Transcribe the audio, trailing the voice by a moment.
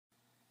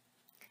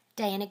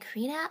Diana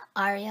Karina,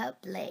 Aria,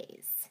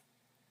 Blaze.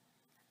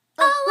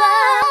 Oh,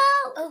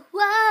 wow, oh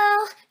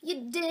wow,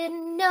 you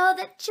didn't know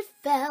that you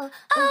fell.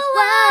 Oh,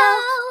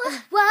 wow,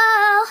 oh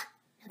wow,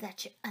 now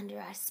that you're under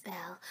our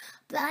spell.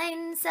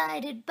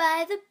 Blindsided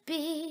by the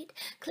beat,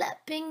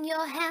 clapping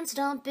your hands,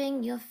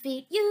 stomping your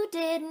feet. You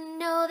didn't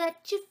know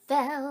that you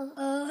fell.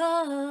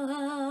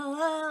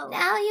 oh,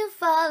 Now you've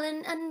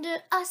fallen under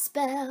our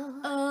spell.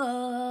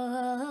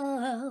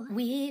 oh,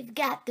 We've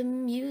got the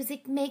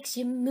music makes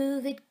you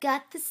move it,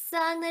 got the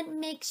song that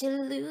makes you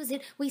lose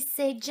it. We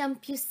say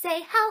jump, you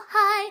say how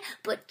high,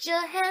 put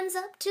your hands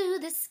up to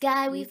the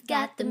sky. We've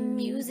got the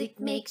music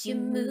makes you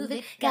move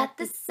it, got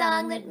the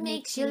song that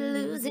makes you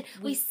lose it.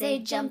 We say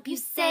jump, you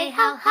say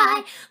how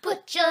high,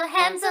 put your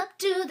hands up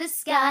to the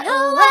sky.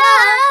 Oh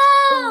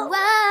wow, oh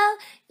wow,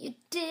 you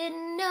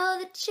didn't know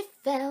that you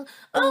fell.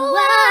 Oh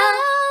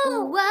wow,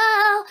 oh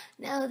wow,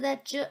 now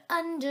that you're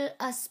under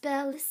our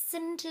spell,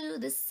 listen to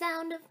the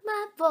sound of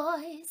my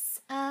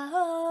voice.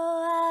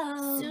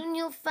 oh, Soon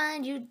you'll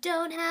find you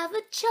don't have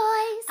a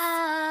choice.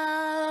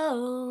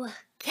 oh,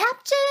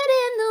 Captured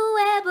in the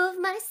web of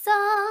my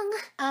song.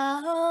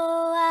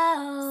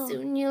 oh,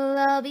 Soon you'll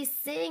all be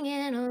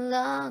singing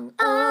along.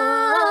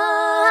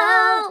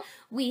 oh,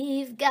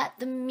 we've got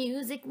the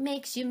music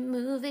makes you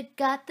move it,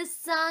 got the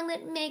song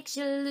that makes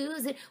you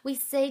lose it. We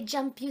say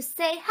jump, you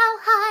say how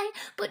high,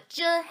 put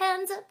your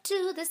hands up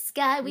to the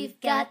sky. We've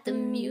got the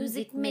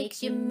music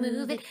makes you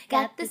move it,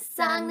 got the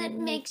song that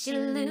makes you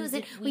lose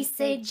it. We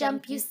say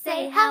jump, you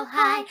say how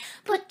high,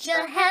 put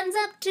your hands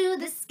up to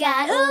the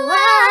sky. Oh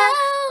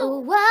wow, oh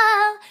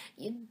wow,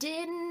 you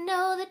didn't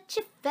know that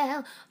you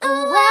fell.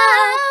 Oh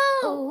wow,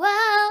 oh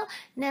wow,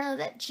 now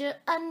that you're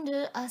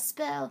under our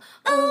spell.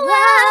 Oh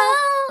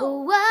wow,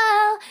 oh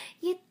wow,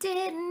 you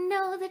didn't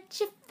know that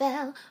you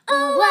fell.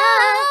 Oh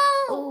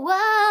wow, oh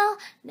wow,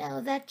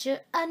 now that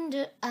you're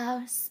under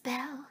our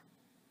spell.